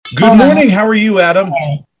Good morning. How are you, Adam?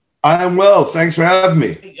 I am well. Thanks for having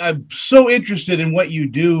me. I'm so interested in what you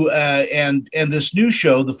do, and this new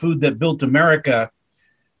show, "The Food That Built America,"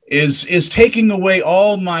 is taking away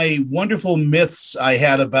all my wonderful myths I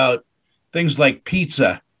had about things like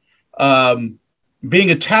pizza. Um, Being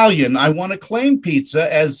Italian, I want to claim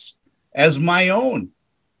pizza as my own.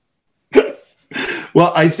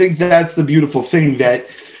 Well, I think that's the beautiful thing that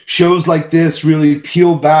shows like this really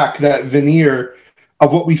peel back that veneer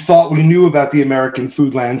of what we thought we knew about the American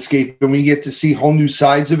food landscape. And we get to see whole new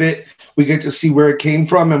sides of it. We get to see where it came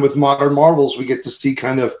from. And with Modern Marvels, we get to see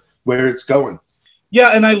kind of where it's going.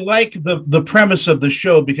 Yeah, and I like the premise of the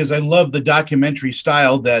show because I love the documentary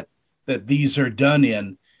style that these are done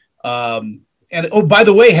in. And oh, by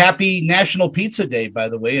the way, happy National Pizza Day, by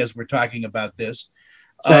the way, as we're talking about this.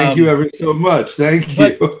 Thank you Um, ever so much. Thank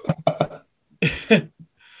but you.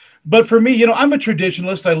 but for me, I'm a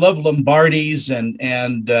traditionalist. I love Lombardi's and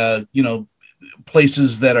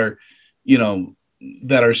places you know,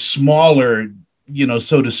 that are smaller,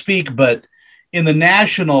 so to speak, but in the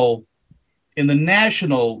national in the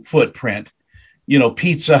national footprint,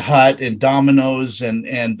 Pizza Hut and Domino's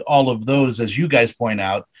and all of those, as you guys point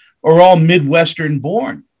out, are all Midwestern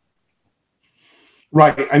born.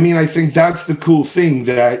 Right. I mean, I think that's the cool thing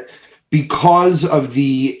that because of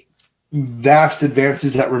the vast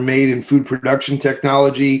advances that were made in food production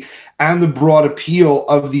technology and the broad appeal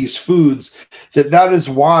of these foods, that is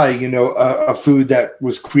why, a food that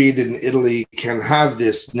was created in Italy can have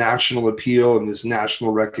this national appeal and this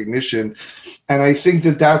national recognition. And I think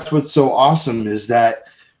that that's what's so awesome is that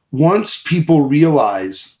once people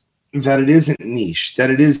realize that it isn't niche, that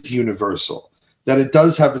it is universal, that it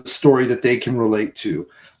does have a story that they can relate to.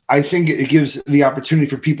 I think it gives the opportunity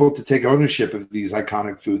for people to take ownership of these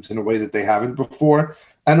iconic foods in a way that they haven't before,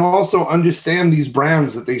 and also understand these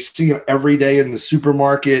brands that they see every day in the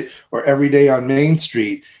supermarket or every day on Main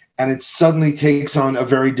Street. And it suddenly takes on a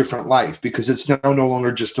very different life because it's now no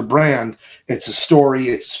longer just a brand. It's a story.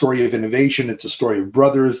 It's a story of innovation. It's a story of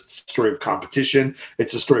brothers. It's a story of competition.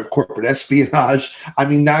 It's a story of corporate espionage. I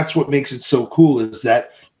mean, that's what makes it so cool is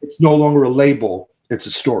that it's no longer a label. It's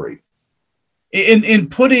a story. In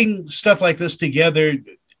putting stuff like this together,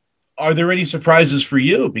 are there any surprises for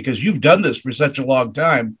you? Because you've done this for such a long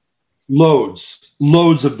time. Loads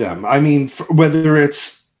of them. I mean, whether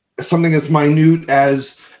it's something as minute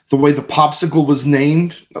as the way the popsicle was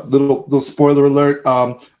named, little spoiler alert,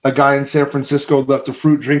 a guy in San Francisco left a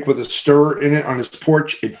fruit drink with a stirrer in it on his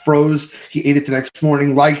porch. It froze. He ate it the next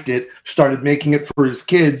morning, liked it, started making it for his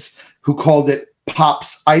kids, who called it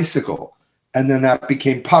Pop's Icicle. And then that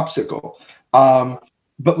became Popsicle.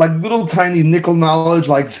 But like little tiny nickel knowledge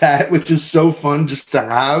like that, which is so fun just to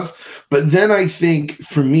have. But then I think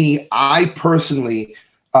for me, I personally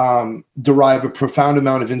derive a profound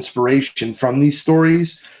amount of inspiration from these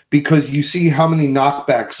stories because you see how many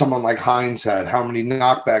knockbacks someone like Heinz had, how many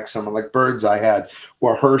knockbacks someone like Birdseye had,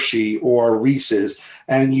 or Hershey or Reese's.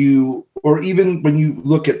 Or even when you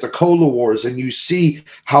look at the cola wars and you see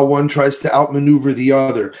how one tries to outmaneuver the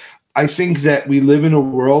other. I think that we live in a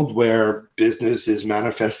world where business is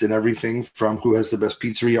manifest in everything from who has the best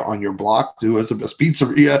pizzeria on your block to who has the best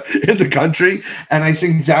pizzeria in the country. And I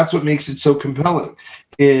think that's what makes it so compelling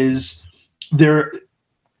is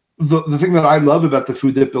the thing that I love about the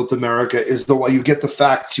food that built America is that while you get the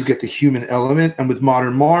facts, you get the human element. And with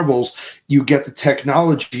Modern Marvels, you get the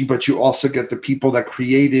technology, but you also get the people that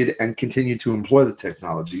created and continue to employ the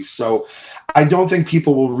technology. So I don't think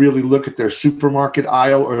people will really look at their supermarket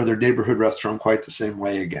aisle or their neighborhood restaurant quite the same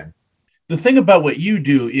way again. The thing about what you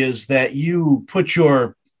do is that you put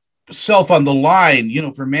yourself on the line,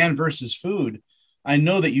 for man versus food. I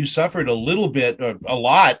know that you suffered a little bit or a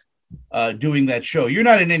lot doing that show. You're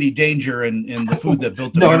not in any danger in the food that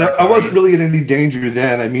built America. No, I wasn't really in any danger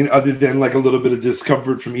then. I mean, other than like a little bit of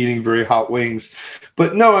discomfort from eating very hot wings.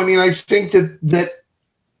 But no, I mean, I think that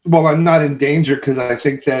well, I'm not in danger because I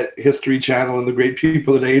think that History Channel and the great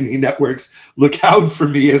people at A&E Networks look out for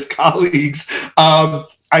me as colleagues.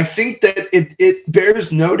 I think that it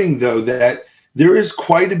bears noting, though, that there is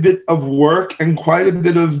quite a bit of work and quite a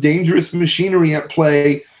bit of dangerous machinery at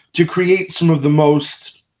play to create some of the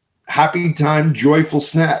most happy time, joyful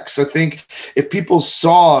snacks. I think if people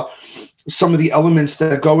saw some of the elements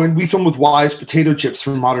that go in, we film with Wise potato chips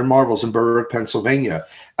from Modern Marvels in Berwick, Pennsylvania.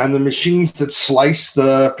 And the machines that slice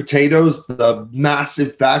the potatoes, the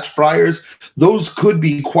massive batch fryers, those could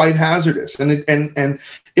be quite hazardous. And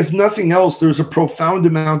if nothing else, there's a profound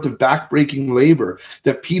amount of backbreaking labor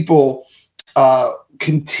that people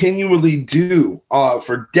continually do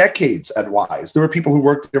for decades at Wise. There were people who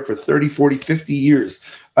worked there for 30, 40, 50 years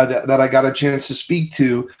that I got a chance to speak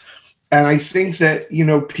to. And I think that,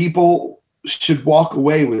 people should walk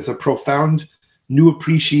away with a profound new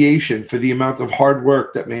appreciation for the amount of hard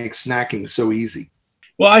work that makes snacking so easy.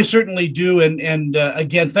 Well, I certainly do. And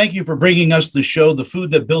again, thank you for bringing us the show, The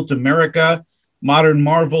Food That Built America, Modern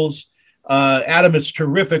Marvels. Adam, it's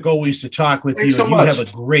terrific always to talk with Thanks you. so And you much. have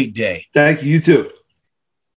a great day. Thank you. You too.